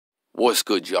What's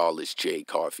good, y'all? It's Jay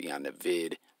Coffee on the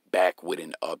vid, back with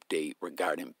an update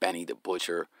regarding Benny the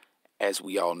Butcher. As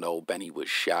we all know, Benny was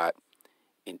shot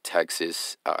in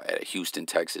Texas, at a Houston,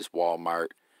 Texas Walmart,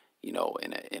 in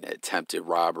an attempted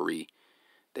robbery.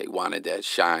 They wanted that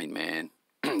shine, man.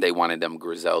 They wanted them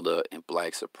Griselda and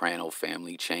Black Soprano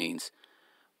family chains.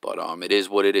 But it is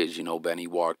what it is. Benny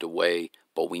walked away,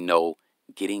 but we know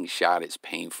getting shot is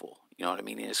painful. You know what I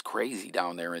mean? And it's crazy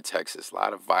down there in Texas. A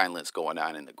lot of violence going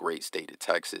on in the great state of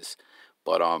Texas.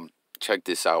 But check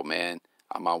this out, man.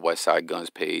 I'm on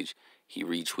Westsidegunn's page. He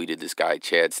retweeted this guy,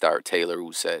 Chad Star Taylor,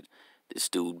 who said, this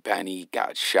dude, Benny,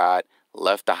 got shot,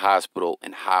 left the hospital,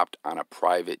 and hopped on a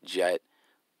private jet.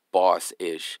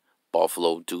 Boss-ish.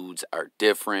 Buffalo dudes are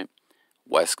different.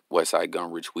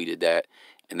 Westsidegunn retweeted that.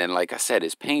 And then, like I said,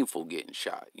 it's painful getting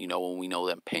shot. When we know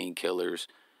them painkillers,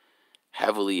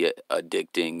 heavily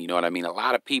addicting. You know what I mean? A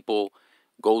lot of people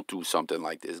go through something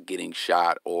like this, getting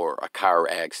shot or a car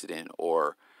accident,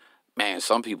 or, man,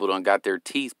 some people done got their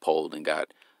teeth pulled and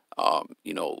got,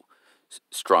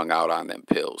 strung out on them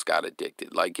pills, got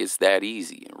addicted. Like, it's that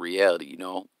easy in reality,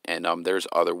 And there's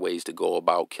other ways to go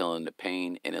about killing the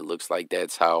pain, and it looks like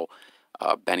that's how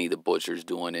Benny the Butcher's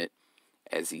doing it.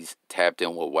 As he's tapped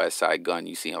in with Westsidegunn,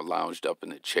 you see him lounged up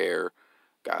in the chair,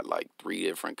 got like 3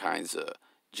 different kinds of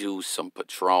juice, some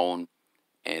Patron,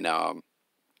 and that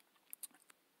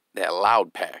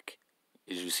loud pack.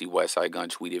 As you see, Westsidegunn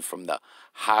tweeted, from the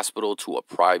hospital to a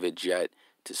private jet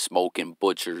to smoking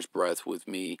butcher's breath with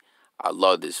me. I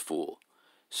love this fool.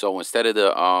 So instead of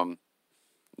the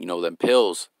them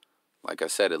pills, like I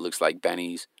said, it looks like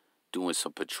Benny's doing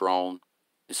some Patron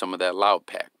and some of that loud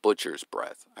pack, butcher's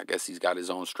breath. I guess he's got his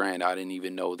own strand. I didn't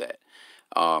even know that.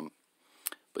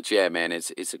 But yeah, man,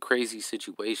 it's a crazy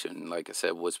situation. Like I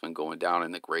said, what's been going down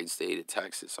in the great state of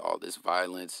Texas, all this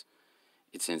violence,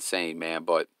 it's insane, man.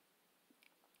 But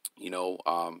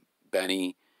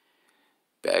Benny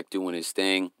back doing his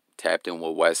thing, tapped in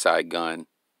with Westsidegunn,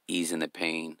 easing the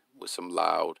pain with some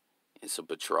loud and some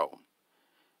Patron.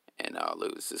 And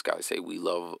look, this guy say, we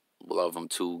love him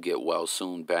too. Get well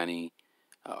soon, Benny.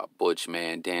 Butch,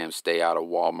 man, damn, stay out of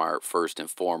Walmart first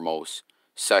and foremost.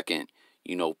 Second,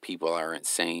 people are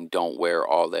insane. Don't wear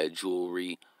all that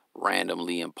jewelry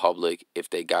randomly in public. If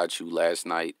they got you last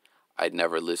night, I'd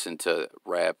never listen to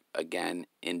rap again.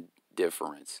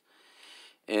 Indifference.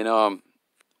 And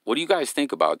what do you guys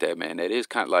think about that, man? That is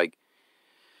kind of like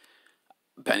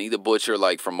Benny the Butcher,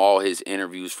 like from all his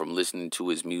interviews, from listening to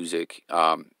his music,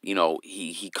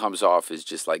 he comes off as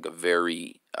just like a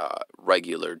very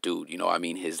regular dude.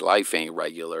 His life ain't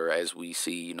regular, as we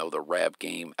see, the rap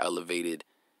game elevated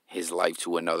his life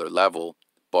to another level.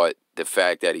 But the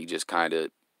fact that he just kind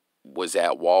of was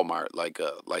at Walmart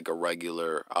like a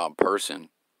regular person,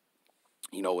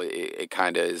 it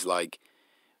kind of is like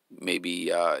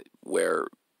maybe where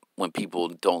when people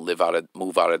don't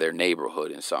move out of their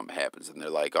neighborhood and something happens and they're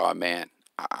like, oh man,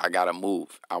 I gotta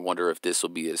move. I wonder if this will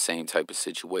be the same type of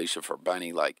situation for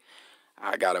Benny. Like,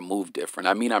 I gotta move different.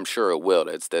 I'm sure it will.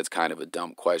 That's kind of a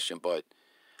dumb question, but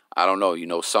I don't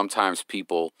know. Sometimes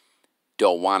people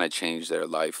don't want to change their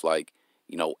life. Like,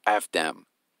 F them.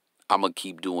 I'm going to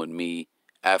keep doing me.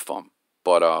 F them.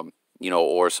 But,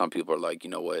 or some people are like, you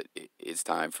know what? It's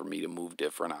time for me to move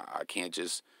different. I can't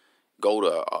just go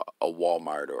to a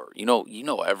Walmart or,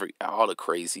 all the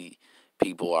crazy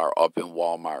people are up in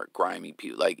Walmart, grimy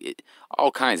people. Like,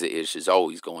 all kinds of issues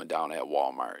always going down at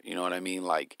Walmart. You know what I mean?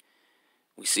 Like,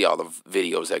 we see all the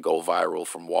videos that go viral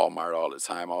from Walmart all the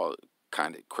time, all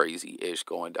kind of crazy-ish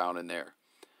going down in there.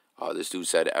 This dude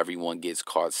said everyone gets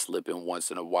caught slipping once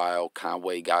in a while.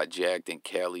 Conway got jacked in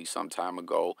Cali some time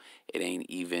ago. It ain't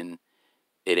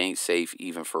safe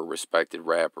even for respected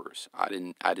rappers. I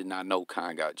did not know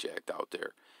Con got jacked out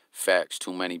there. Facts.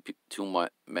 Too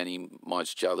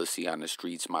much jealousy on the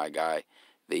streets, my guy.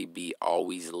 They be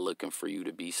always looking for you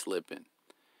to be slipping.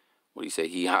 What do you say?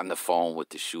 He on the phone with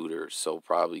the shooter, so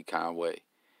probably Conway.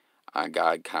 On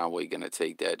God, Conway gonna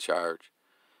take that charge.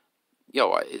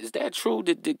 Yo, is that true?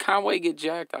 Did Conway get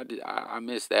jacked? I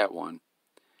missed that one.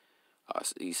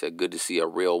 He said, good to see a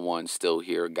real one still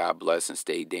here. God bless and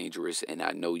stay dangerous. And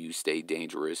I know you stay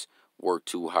dangerous. Work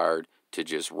too hard to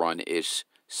just run-ish.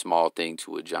 Small thing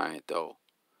to a giant, though.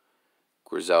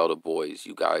 Griselda boys,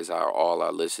 you guys are all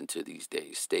I listen to these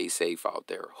days. Stay safe out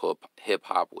there.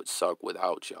 Hip-hop would suck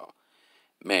without y'all.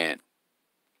 Man,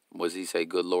 what does he say?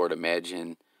 Good Lord,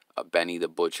 imagine a Benny the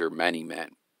Butcher, Many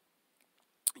Men.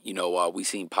 We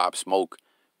seen Pop Smoke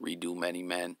redo Many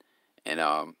Men. And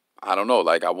I don't know.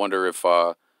 Like, I wonder if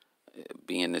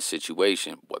be in this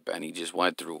situation, what Benny just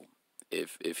went through,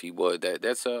 if he would.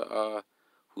 That's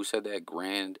who said that?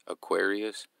 Grand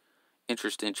Aquarius.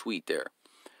 interesting tweet there.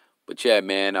 But yeah,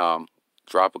 man,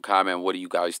 drop a comment. What do you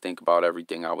guys think about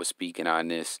everything I was speaking on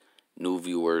this? New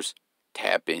viewers,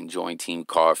 tap in, join Team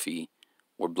Coffee.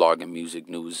 We're blogging music,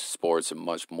 news, sports, and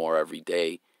much more every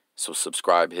day. So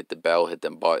subscribe, hit the bell, hit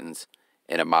them buttons,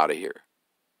 and I'm out of here.